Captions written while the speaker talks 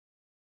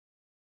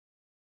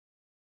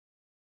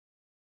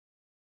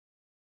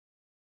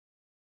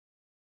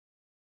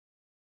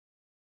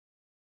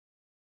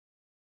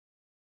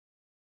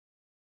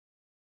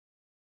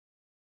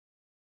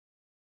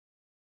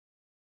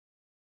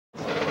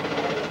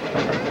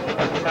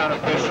town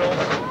officials.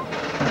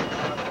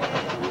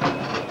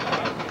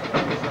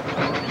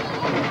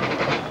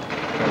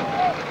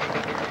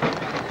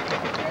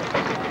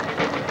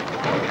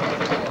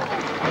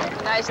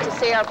 Nice to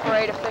see our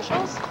parade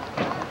officials.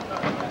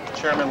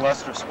 Chairman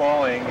Lester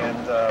Spaulding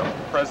and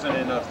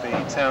President of the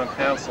Town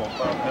Council,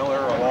 Bob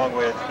Miller, along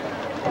with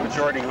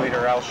Majority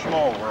Leader Al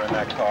Schmoll, were in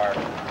that car.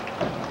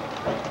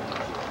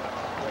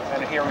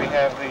 And here we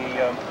have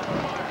the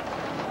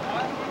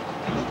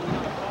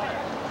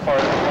fire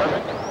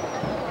department.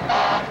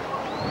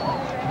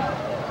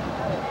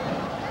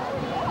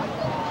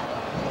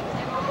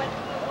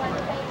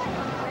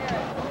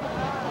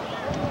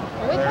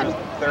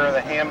 There are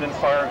the Hamden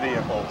fire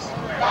vehicles.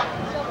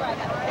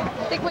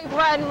 I think we've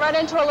run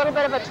into a little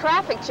bit of a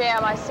traffic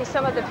jam. I see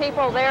some of the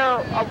people there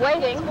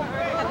waiting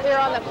here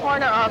on the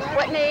corner of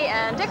Whitney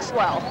and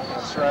Dixwell.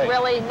 That's right.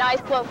 Really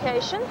nice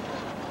location.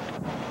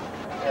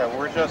 Yeah,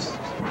 we're just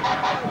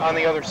on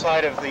the other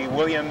side of the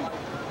William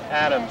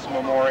Adams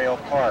Memorial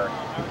Park.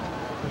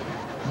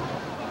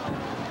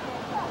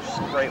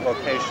 Just a great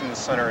location in the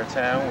center of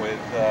town with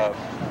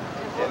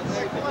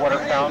its water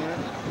fountain.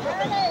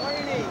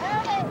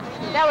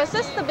 Now, is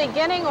this the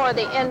beginning or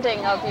the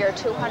ending of your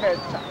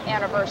 200th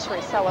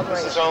anniversary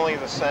celebration? This is only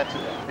the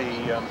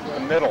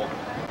middle,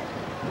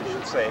 I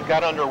should say. It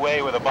got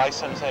underway with a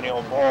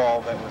bicentennial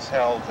ball that was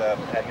held at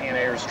Ian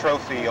Ayers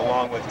Trophy,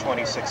 along with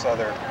 26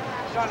 other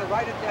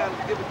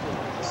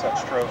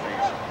such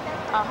trophies.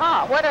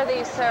 What are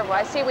these?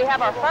 I see we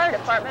have our fire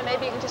department.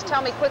 Maybe you can just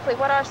tell me quickly,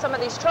 what are some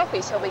of these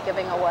trophies he'll be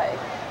giving away?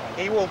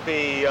 He will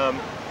be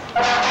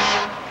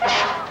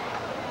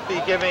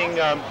giving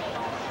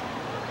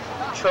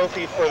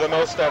trophy for the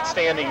most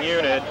outstanding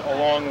unit,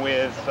 along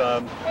with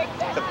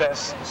the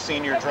best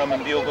senior drum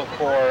and bugle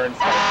corps and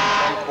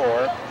drum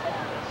corps.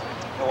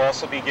 He'll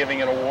also be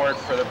giving an award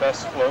for the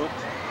best float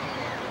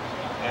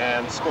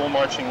and school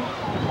marching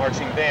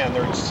band.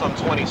 There's some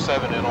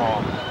 27 in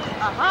all.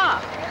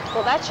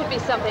 Well, that should be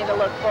something to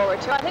look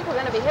forward to. I think we're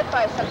going to be hit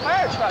by some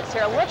fire trucks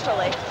here,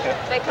 literally.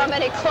 If they come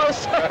any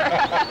closer.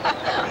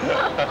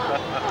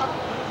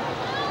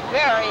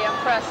 Very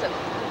impressive.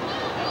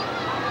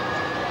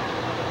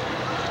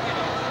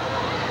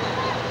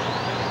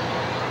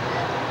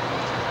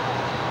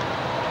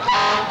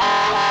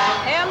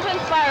 Hamden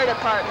Fire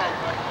Department.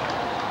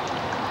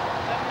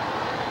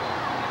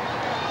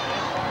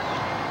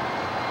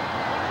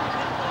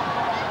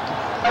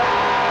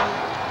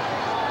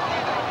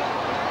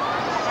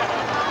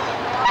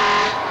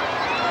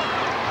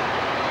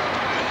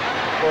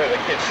 Boy, the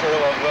kids sure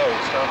love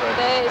those, don't they?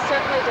 They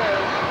certainly do.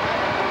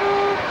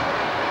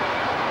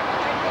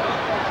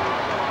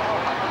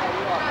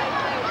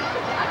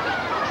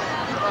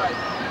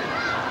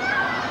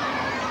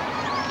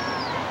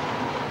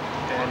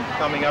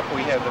 Coming up,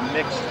 we have the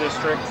Mixed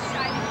District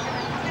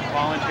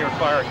Volunteer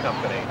Fire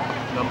Company,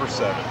 number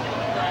 7.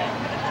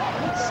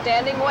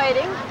 Standing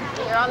waiting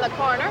here on the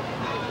corner.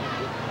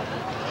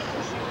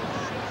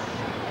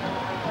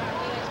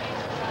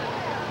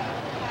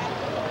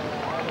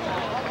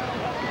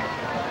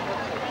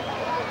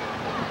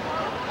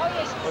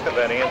 Look at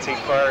that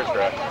antique fire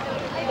truck.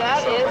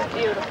 That is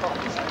beautiful.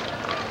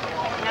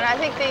 And I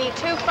think the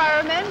 2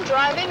 firemen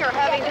driving are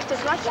having just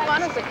as much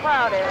fun as the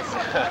crowd is.